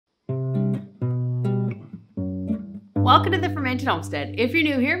Welcome to the Fermented Homestead. If you're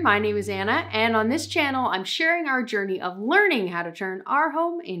new here, my name is Anna, and on this channel, I'm sharing our journey of learning how to turn our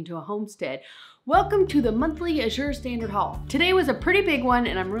home into a homestead. Welcome to the monthly Azure standard haul. Today was a pretty big one,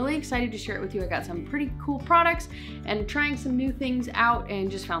 and I'm really excited to share it with you. I got some pretty cool products and trying some new things out and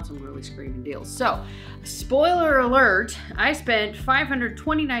just found some really screaming deals. So, spoiler alert, I spent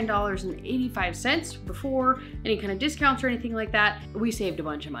 $529.85 before any kind of discounts or anything like that. We saved a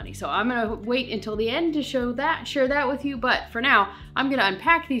bunch of money. So I'm gonna wait until the end to share that with you. But for now, I'm gonna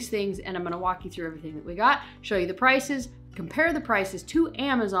unpack these things and I'm gonna walk you through everything that we got, show you the prices, compare the prices to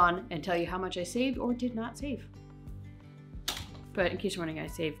Amazon, and tell you how much I saved or did not save. But in case you're wondering, I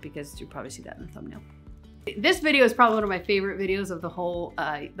saved because you'll probably see that in the thumbnail. This video is probably one of my favorite videos of the whole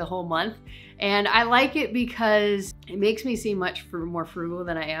month, and I like it because it makes me seem much more frugal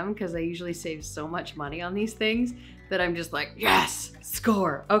than I am, because I usually save so much money on these things that I'm just like, yes,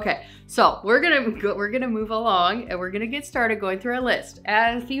 score. Okay, so we're gonna move along and we're gonna get started going through our list.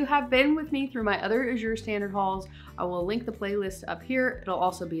 As you have been with me through my other Azure standard hauls, I will link the playlist up here. It'll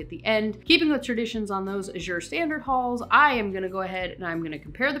also be at the end. Keeping with traditions on those Azure standard hauls, I am gonna go ahead and I'm gonna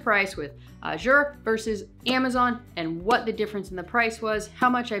compare the price with Azure versus Amazon and what the difference in the price was, how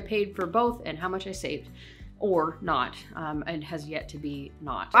much I paid for both, and how much I saved. Or not, and has yet to be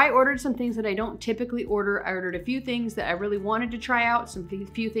not. I ordered some things that I don't typically order. I ordered a few things that I really wanted to try out,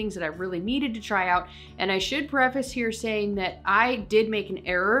 few things that I really needed to try out, and I should preface here saying that I did make an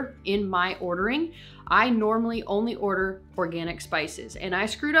error in my ordering. I normally only order organic spices, and I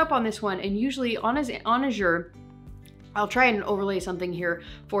screwed up on this one, and usually on Azure, I'll try and overlay something here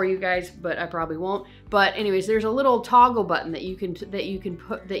for you guys, but I probably won't. But anyways, there's a little toggle button that you can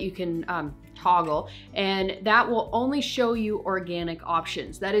toggle, and that will only show you organic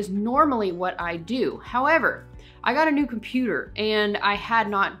options. That is normally what I do. However, I got a new computer and I had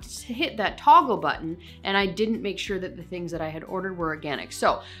not hit that toggle button, and I didn't make sure that the things that I had ordered were organic.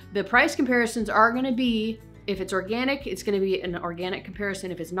 So the price comparisons are gonna be, if it's organic, it's gonna be an organic comparison.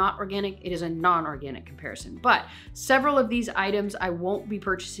 If it's not organic, it is a non-organic comparison. But several of these items I won't be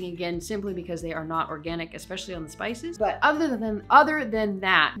purchasing again simply because they are not organic, especially on the spices. But other than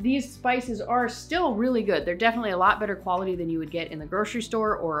that, these spices are still really good. They're definitely a lot better quality than you would get in the grocery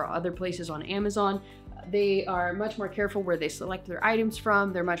store or other places on Amazon. They are much more careful where they select their items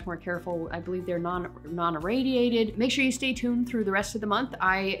from. They're much more careful. I believe they're non-irradiated. Make sure you stay tuned through the rest of the month.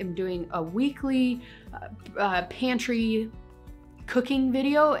 I am doing a weekly pantry cooking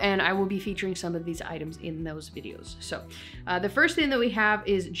video, and I will be featuring some of these items in those videos. So the first thing that we have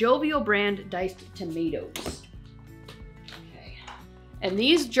is Jovial brand diced tomatoes. And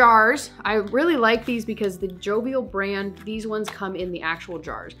these jars, I really like these because the Jovial brand, these ones come in the actual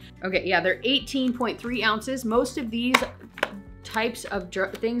jars. Okay, yeah, they're 18.3 ounces. Most of these types of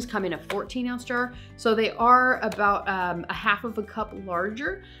things come in a 14-ounce jar. So they are about a half of a cup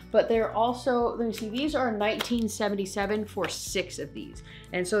larger, but they're also, let me see, these are $19.77 for 6 of these.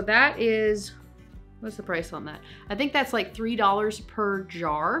 And so that is, what's the price on that? I think that's like $3 per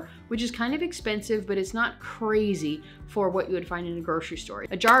jar, which is kind of expensive, but it's not crazy for what you would find in a grocery store.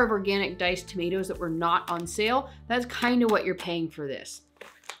 A jar of organic diced tomatoes that were not on sale, that's kind of what you're paying for this.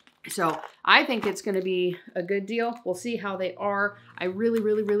 So I think it's gonna be a good deal. We'll see how they are. I really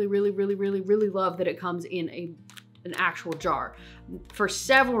love that it comes in an actual jar for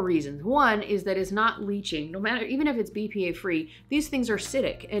several reasons. One is that it's not leaching. No matter, even if it's BPA free, these things are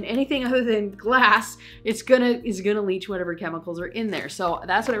acidic, and anything other than glass is gonna leach whatever chemicals are in there. So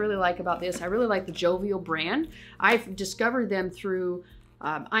that's what I really like about this. I really like the Jovial brand. I've discovered them through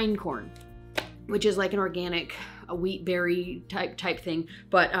einkorn, which is like an organic wheat berry type thing,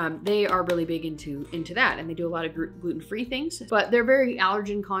 but they are really big into that, and they do a lot of gluten-free things, but they're very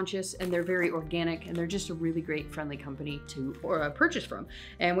allergen conscious, and they're very organic, and they're just a really great friendly company to purchase from,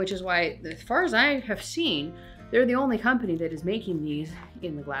 and which is why, as far as I have seen, they're the only company that is making these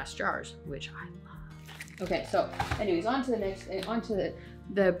in the glass jars, which I love. Okay, so anyways, on to the next,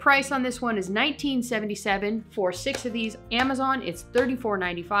 the price on this one is $19.77 for 6 of these. Amazon, it's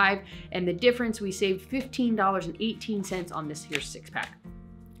 $34.95, and the difference, we saved $15.18 on this here 6-pack.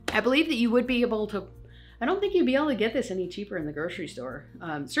 I believe that you would be able to, I don't think you'd be able to get this any cheaper in the grocery store.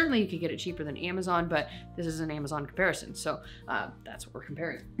 Certainly you could get it cheaper than Amazon, but this is an Amazon comparison, so that's what we're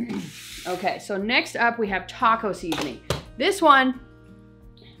comparing. Okay, so next up we have taco seasoning. This one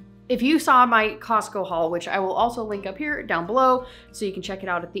If you saw my Costco haul, which I will also link up here down below so you can check it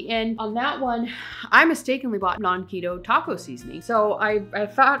out at the end. On that one, I mistakenly bought non-keto taco seasoning. So I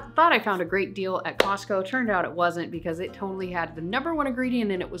thought I found a great deal at Costco. Turned out it wasn't, because it totally had the #1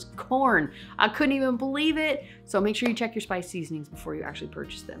 ingredient and it was corn. I couldn't even believe it. So make sure you check your spice seasonings before you actually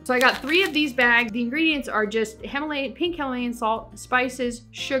purchase them. So I got 3 of these bags. The ingredients are just pink Himalayan salt, spices,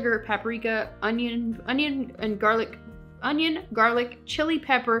 sugar, paprika, onion and garlic, chili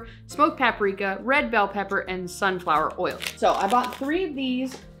pepper, smoked paprika, red bell pepper, and sunflower oil. So I bought 3 of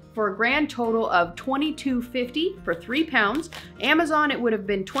these for a grand total of $22.50 for 3 pounds. Amazon, it would have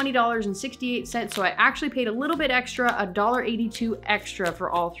been $20.68. So I actually paid a little bit extra, $1.82 extra for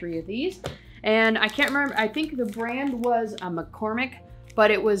all 3 of these. And I can't remember, I think the brand was McCormick,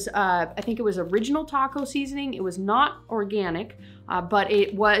 but it was, I think it was original taco seasoning. It was not organic, but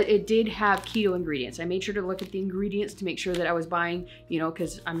it did have keto ingredients. I made sure to look at the ingredients to make sure that I was buying, you know,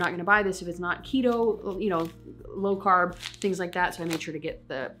 because I'm not gonna buy this if it's not keto, you know, low carb, things like that. So I made sure to get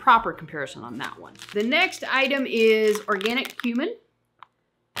the proper comparison on that one. The next item is organic cumin.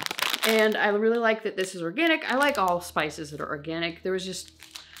 And I really like that this is organic. I like all spices that are organic. There was just,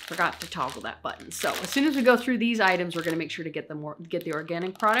 forgot to toggle that button. So as soon as we go through these items, we're gonna make sure to get the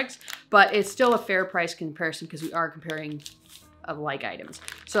organic products, but it's still a fair price comparison because we are comparing like items.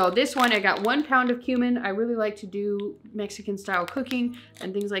 So this one, I got 1 pound of cumin. I really like to do Mexican style cooking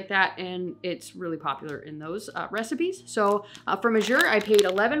and things like that, and it's really popular in those recipes. So from Azure, I paid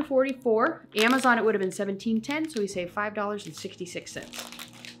 $11.44. Amazon, it would have been $17.10, so we saved $5.66.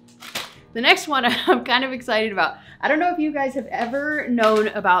 The next one I'm kind of excited about. I don't know if you guys have ever known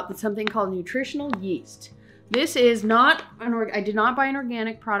about something called nutritional yeast. This is not I did not buy an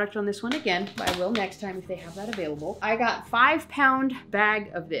organic product on this one again, but I will next time if they have that available. I got 5-pound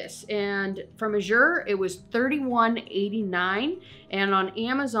bag of this, and from Azure it was $31.89, and on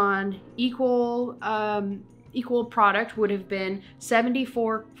Amazon equal product would have been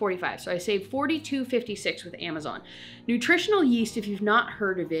 $74.45. So I saved $42.56 with Amazon. Nutritional yeast, if you've not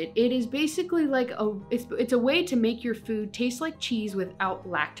heard of it, it is basically like it's a way to make your food taste like cheese without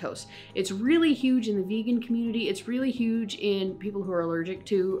lactose. It's really huge in the vegan community. It's really huge in people who are allergic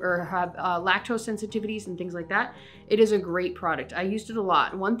to or have lactose sensitivities and things like that. It is a great product. I used it a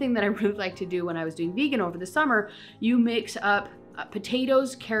lot. One thing that I really like to do when I was doing vegan over the summer, you mix up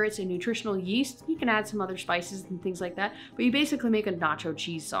potatoes, carrots, and nutritional yeast. You can add some other spices and things like that, but you basically make a nacho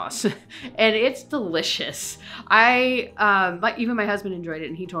cheese sauce and it's delicious. Even my husband enjoyed it,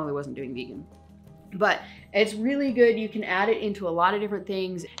 and he totally wasn't doing vegan. But it's really good. You can add it into a lot of different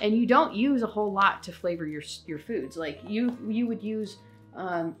things, and you don't use a whole lot to flavor your foods. Like you would use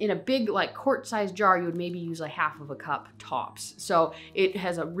in a big like quart-sized jar, you would maybe use like half of a cup tops. So it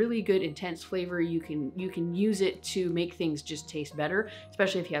has a really good intense flavor. You can use it to make things just taste better,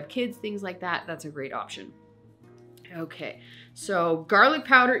 especially if you have kids, things like that. That's a great option. Okay, so garlic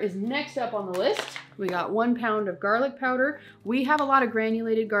powder is next up on the list. We got 1 pound of garlic powder. We have a lot of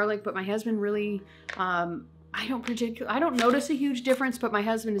granulated garlic, but my husband really, I don't notice a huge difference, but my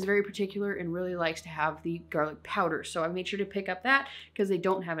husband is very particular and really likes to have the garlic powder. So I made sure to pick up that because they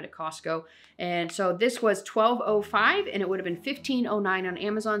don't have it at Costco. And so this was $12.05 and it would have been $15.09 on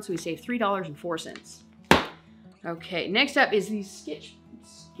Amazon. So we saved $3.04. Okay, next up is these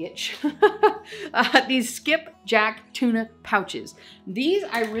these skipjack tuna pouches. These,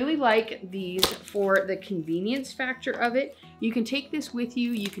 I really like these for the convenience factor of it. You can take this with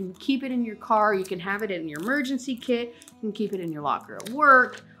you. You can keep it in your car. You can have it in your emergency kit. You can keep it in your locker at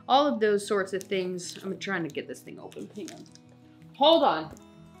work. All of those sorts of things. I'm trying to get this thing open. Hang on.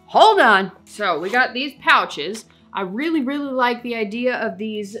 Hold on. So we got these pouches. I really, really like the idea of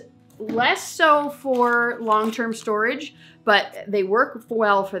these. Less so for long-term storage, but they work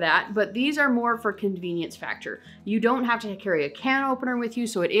well for that. But these are more for convenience factor. You don't have to carry a can opener with you,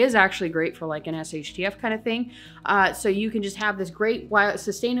 so it is actually great for like an SHTF kind of thing. So you can just have this great,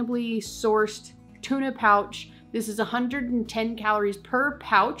 sustainably sourced tuna pouch. This is 110 calories per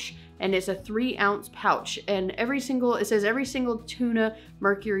pouch, and it's a 3-ounce pouch. And it says every single tuna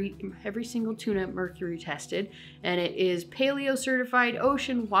mercury tested, and it is paleo certified,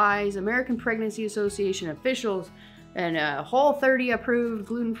 ocean wise, American Pregnancy Association officials, and Whole30 approved,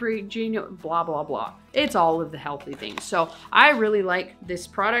 gluten-free, blah, blah, blah. It's all of the healthy things. So I really like this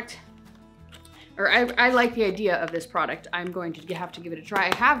product. Or I like the idea of this product. I'm going to have to give it a try.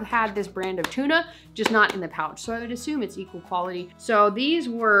 I have had this brand of tuna, just not in the pouch. So I would assume it's equal quality. So these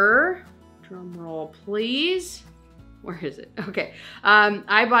were, drum roll please. Where is it? Okay.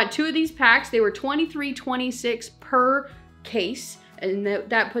 I bought 2 of these packs. They were $23.26 per case. And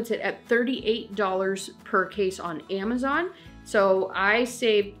that puts it at $38 per case on Amazon. So I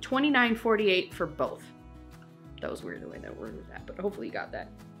saved $29.48 for both. That was weird the way that worded that, but hopefully you got that.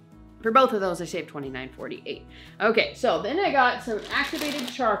 For both of those, I saved $29.48. Okay, so then I got some activated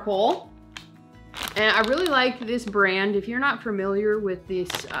charcoal. And I really like this brand. If you're not familiar with this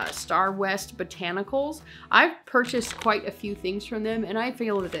Star West Botanicals, I've purchased quite a few things from them, and I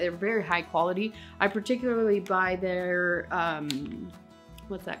feel that they're very high quality. I particularly buy their,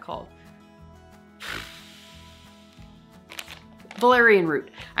 what's that called? Valerian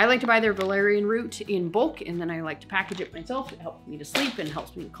root. I like to buy their valerian root in bulk, and then I like to package it myself. It helps me to sleep and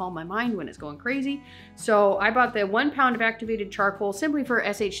helps me to calm my mind when it's going crazy. So I bought the 1 pound of activated charcoal simply for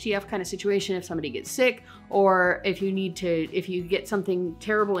SHTF kind of situation, if somebody gets sick, or if you need to, if you get something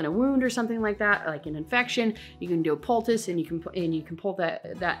terrible in a wound or something like that, like an infection, you can do a poultice and you can pull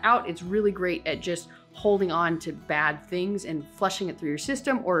that out. It's really great at just holding on to bad things and flushing it through your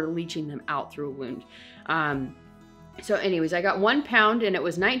system or leaching them out through a wound. So anyways, I got 1 pound and it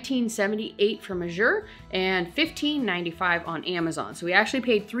was $19.78 from Azure and $15.95 on Amazon. So we actually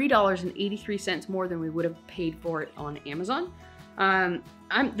paid $3.83 more than we would have paid for it on Amazon.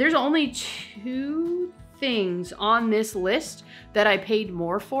 There's only 2 things on this list that I paid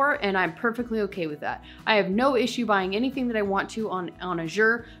more for, and I'm perfectly okay with that. I have no issue buying anything that I want to on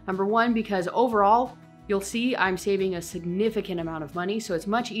Azure. Number 1, because overall, you'll see I'm saving a significant amount of money, so it's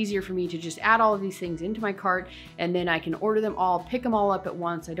much easier for me to just add all of these things into my cart, and then I can order them all, pick them all up at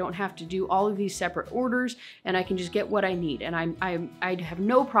once. I don't have to do all of these separate orders, and I can just get what I need. And I have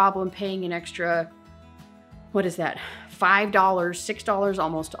no problem paying an extra, what is that, $5, $6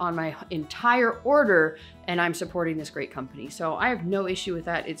 almost on my entire order, and I'm supporting this great company. So I have no issue with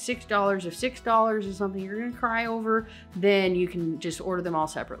that. It's $6. If $6 is something you're gonna cry over, then you can just order them all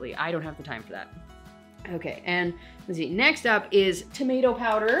separately. I don't have the time for that. Okay, and let's see, next up is tomato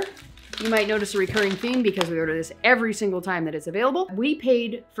powder. You might notice a recurring theme because we order this every single time that it's available. We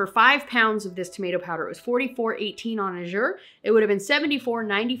paid for 5 pounds of this tomato powder. It was $44.18 on Azure. It would have been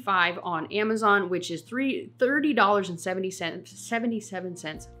 $74.95 on Amazon, which is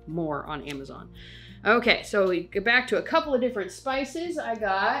 $30.77 more on Amazon. Okay, so we get back to a couple of different spices. I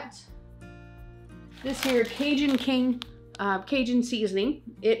got this here Cajun King Cajun seasoning.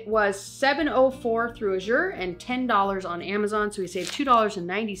 It was $7.04 through Azure and $10 on Amazon, so we saved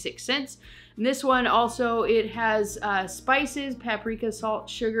 $2.96. And this one also, it has spices, paprika, salt,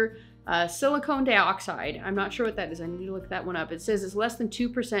 sugar, silicone dioxide. I'm not sure what that is. I need to look that one up. It says it's less than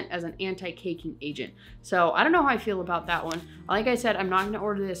 2% as an anti-caking agent. So I don't know how I feel about that one. Like I said, I'm not going to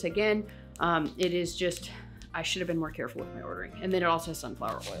order this again. It is just, I should have been more careful with my ordering. And then it also has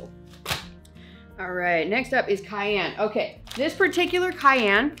sunflower oil. All right, next up is cayenne. Okay, this particular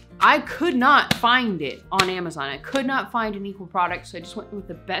cayenne, I could not find it on Amazon. I could not find an equal product, so I just went with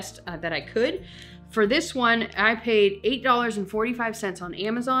the best that I could. For this one, I paid $8.45 on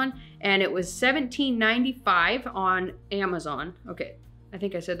Amazon, and it was $17.95 on Amazon. Okay, I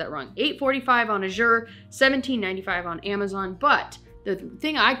think I said that wrong. $8.45 on Azure, $17.95 on Amazon, but the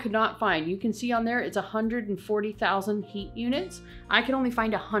thing I could not find, you can see on there, it's 140,000 heat units. I could only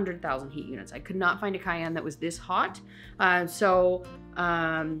find 100,000 heat units. I could not find a cayenne that was this hot. If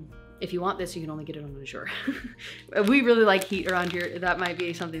you want this, you can only get it on Azure. We really like heat around here. That might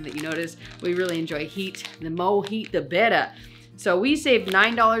be something that you notice. We really enjoy heat. The more heat, the better. So we saved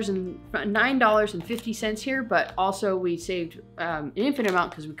 $9.50 here, but also we saved an infinite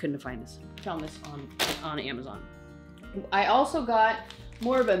amount because we couldn't find this. Found this on Amazon. I also got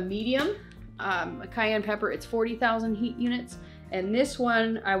more of a medium a cayenne pepper. It's 40,000 heat units. And this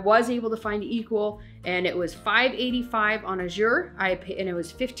one I was able to find equal, and it was $5.85 on Azure. And it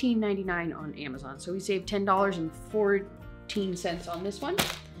was $15.99 on Amazon. So we saved $10.14 on this one.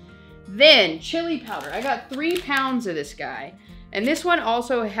 Then chili powder. I got 3 pounds of this guy. And this one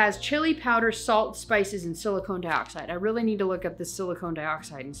also has chili powder, salt, spices, and silicone dioxide. I really need to look up the silicone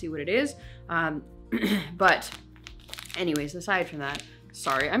dioxide and see what it is. But anyways, aside from that,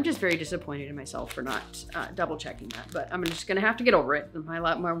 sorry, I'm just very disappointed in myself for not double checking that, but I'm just gonna have to get over it.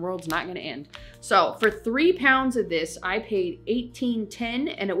 My world's not gonna end. So for 3 pounds of this, I paid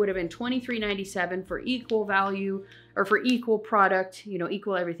 $18.10, and it would have been $23.97 for equal value, or for equal product, you know,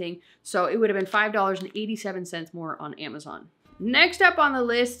 equal everything. So it would have been $5.87 more on Amazon. Next up on the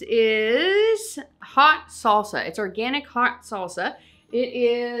list is hot salsa. It's organic hot salsa. It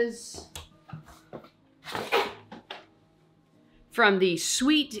is from the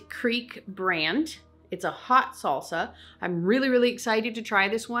Sweet Creek brand, It's a hot salsa. I'm really, really excited to try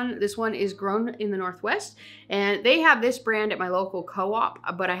this one. This one is grown in the Northwest, and they have this brand at my local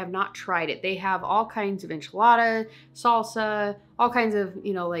co-op, but I have not tried it. They have all kinds of enchilada, salsa, all kinds of,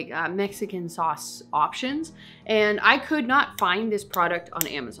 you know, like Mexican sauce options. And I could not find this product on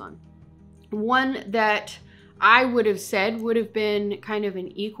Amazon. One that I would have said would have been kind of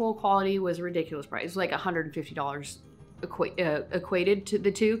an equal quality was a ridiculous price. It was like $150 equated to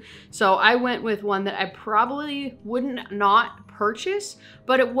the two. So I went with one that I probably wouldn't not purchase,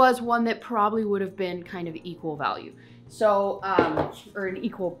 but it was one that probably would have been kind of equal value. So, or an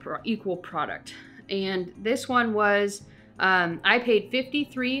equal product. And this one was, I paid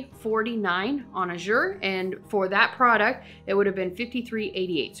 $53.49 on Azure, and for that product, it would have been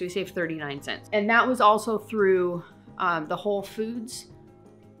 $53.88. So we saved 39 cents. And that was also through the Whole Foods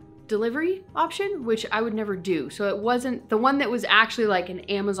delivery option, which I would never do. So it wasn't, the one that was actually like an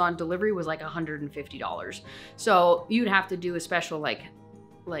Amazon delivery was like $150. So you'd have to do a special like,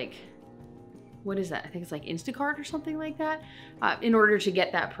 what is that? I think it's like Instacart or something like that in order to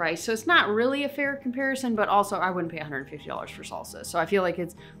get that price. So it's not really a fair comparison, but also I wouldn't pay $150 for salsa. So I feel like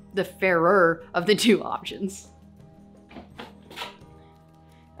it's the fairer of the two options.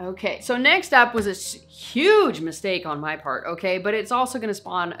 Okay, so next up was a huge mistake on my part, okay? But it's also gonna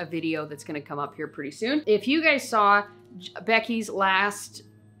spawn a video that's gonna come up here pretty soon. If you guys saw Becky's last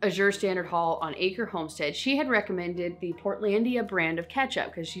Azure Standard haul on Acre Homestead, she had recommended the Portlandia brand of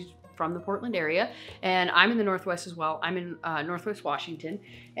ketchup because she's from the Portland area, and I'm in the Northwest as well. I'm in Northwest Washington.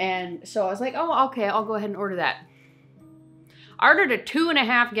 And so I was like, oh, okay, I'll go ahead and order that. I ordered a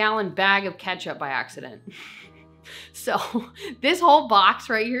 2.5 gallon bag of ketchup by accident. So this whole box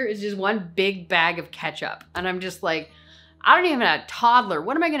right here is just one big bag of ketchup. And I'm just like, I don't even have a toddler.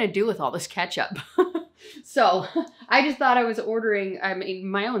 What am I gonna do with all this ketchup? So I just thought I was ordering, I mean,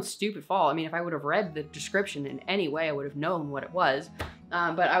 my own stupid fault. I mean, if I would have read the description in any way, I would have known what it was.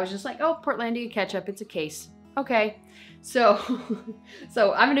 But I was just like, oh, Portlandia ketchup, it's a case. Okay. So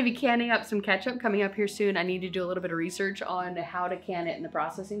I'm gonna be canning up some ketchup coming up here soon. I need to do a little bit of research on how to can it and the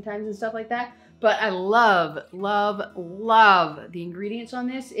processing times and stuff like that. But I love, love, love the ingredients on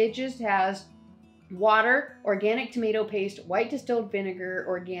this. It just has water, organic tomato paste, white distilled vinegar,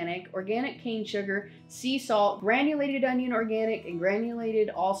 organic cane sugar, sea salt, granulated onion organic, and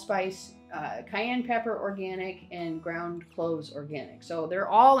granulated allspice, cayenne pepper organic, and ground cloves organic. So they're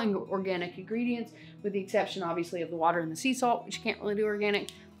all organic ingredients, with the exception obviously of the water and the sea salt, which you can't really do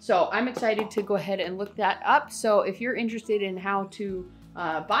organic. So I'm excited to go ahead and look that up. So if you're interested in how to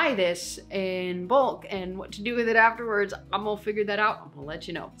buy this in bulk and what to do with it afterwards, I'm gonna figure that out. I'm gonna let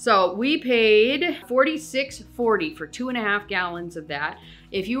you know. So we paid $46.40 for 2.5 gallons of that.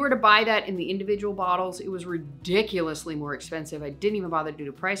 If you were to buy that in the individual bottles, it was ridiculously more expensive. I didn't even bother to do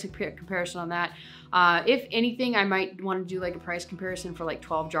a price comparison on that. If anything, I might want to do like a price comparison for like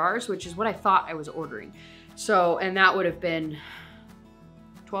 12 jars, which is what I thought I was ordering. So, and that would have been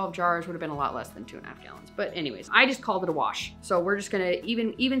 12 jars, would have been a lot less than 2.5 gallons. But anyways, I just called it a wash. So we're just gonna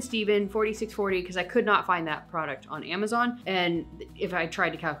even Steven $46.40 because I could not find that product on Amazon. And if I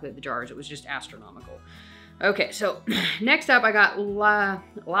tried to calculate the jars, it was just astronomical. Okay, so next up I got La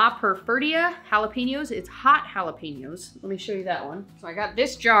Perferdia jalapenos. It's hot jalapenos. Let me show you that one. So I got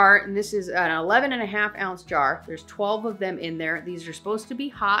this jar, and this is an 11.5 ounce jar. There's 12 of them in there. These are supposed to be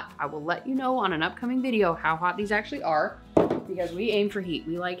hot. I will let you know on an upcoming video how hot these actually are, because we aim for heat.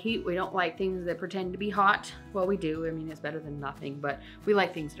 We like heat. We don't like things that pretend to be hot. Well, we do. I mean, it's better than nothing, but we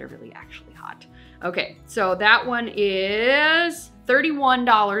like things that are really actually hot. Okay, so that one is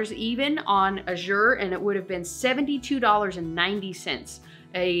 $31 even on Azure, and it would have been $72.90,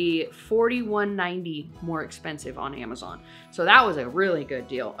 a $41.90 more expensive on Amazon. So that was a really good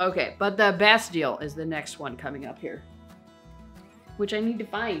deal. Okay, but the best deal is the next one coming up here, which I need to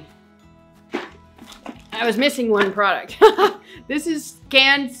find. I was missing one product. This is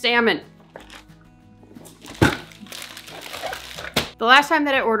canned salmon. The last time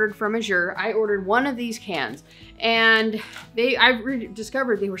that I ordered from Azure, I ordered one of these cans, and I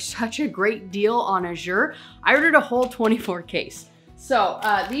discovered they were such a great deal on Azure. I ordered a whole 24 case. So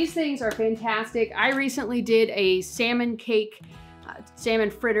these things are fantastic. I recently did a salmon cake,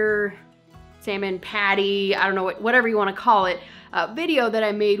 salmon fritter, salmon patty, I don't know, whatever you want to call it, video that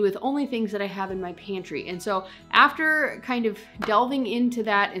I made with only things that I have in my pantry. And so after kind of delving into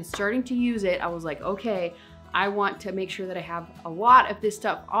that and starting to use it, I was like, okay, I want to make sure that I have a lot of this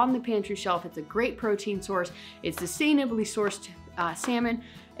stuff on the pantry shelf. It's a great protein source. It's sustainably sourced salmon,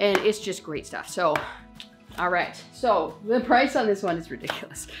 and it's just great stuff. So, all right. So the price on this one is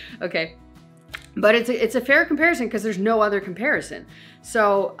ridiculous. Okay. But it's a fair comparison because there's no other comparison.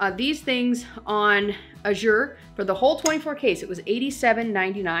 So these things on Azure, for the whole 24 case, it was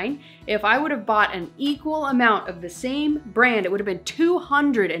 $87.99. If I would have bought an equal amount of the same brand, it would have been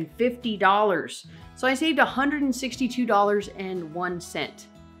 $250. So I saved $162.01.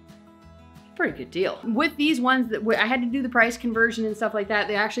 Pretty good deal. With these ones, that I had to do the price conversion and stuff like that.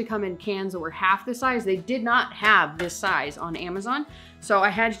 They actually come in cans that were half the size. They did not have this size on Amazon. So I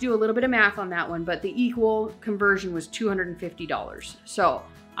had to do a little bit of math on that one, but the equal conversion was $250. So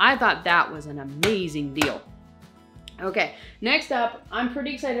I thought that was an amazing deal. Okay, next up, I'm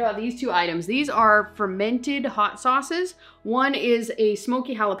pretty excited about these two items. These are fermented hot sauces. One is a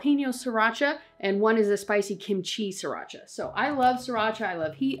smoky jalapeno sriracha, and one is a spicy kimchi sriracha. So I love sriracha, I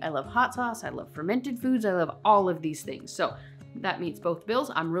love heat, I love hot sauce, I love fermented foods, I love all of these things. So that meets both bills.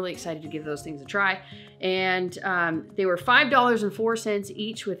 I'm really excited to give those things a try. And they were $5.04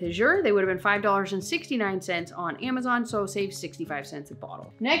 each with Azure. They would have been $5.69 on Amazon, so save 65 cents a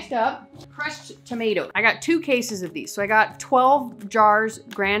bottle. Next up, crushed tomato. I got 2 cases of these. So I got 12 jars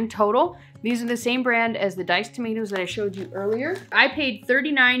grand total. These are the same brand as the diced tomatoes that I showed you earlier. I paid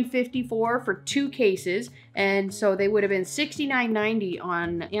 $39.54 for 2 cases, and so they would have been $69.90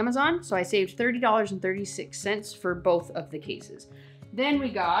 on Amazon, so I saved $30.36 for both of the cases. Then we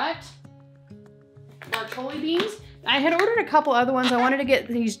got Bartoli beans. I had ordered a couple other ones. I wanted to get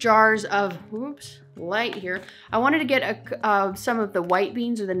these jars of, oops, light here. I wanted to get some of the white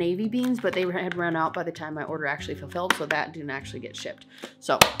beans or the navy beans, but they had run out by the time my order actually fulfilled, so that didn't actually get shipped.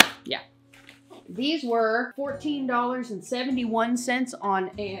 So, yeah. These were $14.71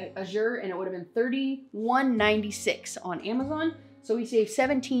 on Azure, and it would have been $31.96 on Amazon. So we saved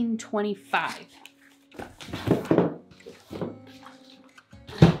 $17.25.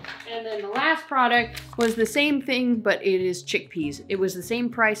 And then the last product was the same thing, but it is chickpeas. It was the same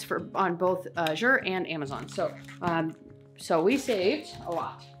price on both Azure and Amazon. So, so we saved a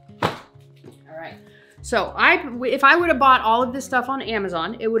lot. All right. So if I would have bought all of this stuff on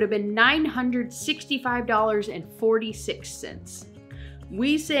Amazon, it would have been $965.46.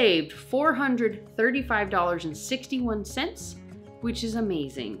 We saved $435.61, which is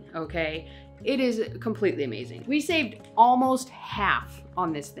amazing, okay? It is completely amazing. We saved almost half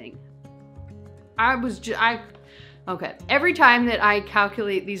on this thing. Okay. Every time that I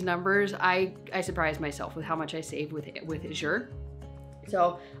calculate these numbers, I surprise myself with how much I save with Azure.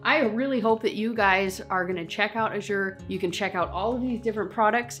 So I really hope that you guys are gonna check out Azure. You can check out all of these different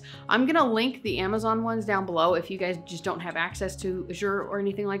products. I'm gonna link the Amazon ones down below if you guys just don't have access to Azure or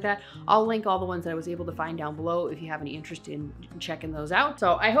anything like that. I'll link all the ones that I was able to find down below if you have any interest in checking those out.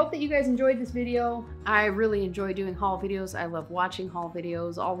 So I hope that you guys enjoyed this video. I really enjoy doing haul videos. I love watching haul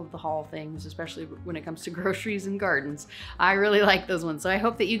videos, all of the haul things, especially when it comes to groceries and gardens. I really like those ones. So I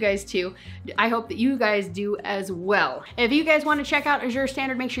hope that you guys too. I hope that you guys do as well. If you guys want to check out Azure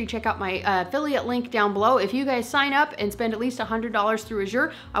Standard, make sure you check out my affiliate link down below. If you guys sign up and spend at least $100 through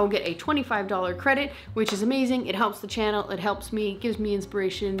Azure, I will get a $25 credit, which is amazing. It helps the channel, it helps me, gives me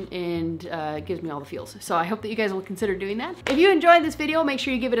inspiration, and gives me all the feels. So I hope that you guys will consider doing that. If you enjoyed this video, make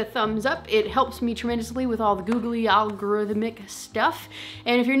sure you give it a thumbs up. It helps me tremendously with all the googly algorithmic stuff.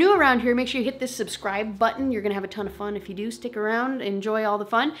 And if you're new around here, make sure you hit this subscribe button. You're gonna have a ton of fun if you do. Stick around, enjoy all the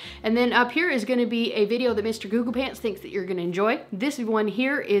fun. And then up here is gonna be a video that Mr. Google Pants thinks that you're gonna enjoy. This one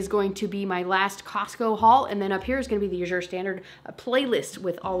here is going to be my last Costco haul, and then up here is going to be the Azure Standard playlist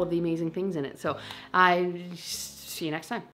with all of the amazing things in it. So I see you next time.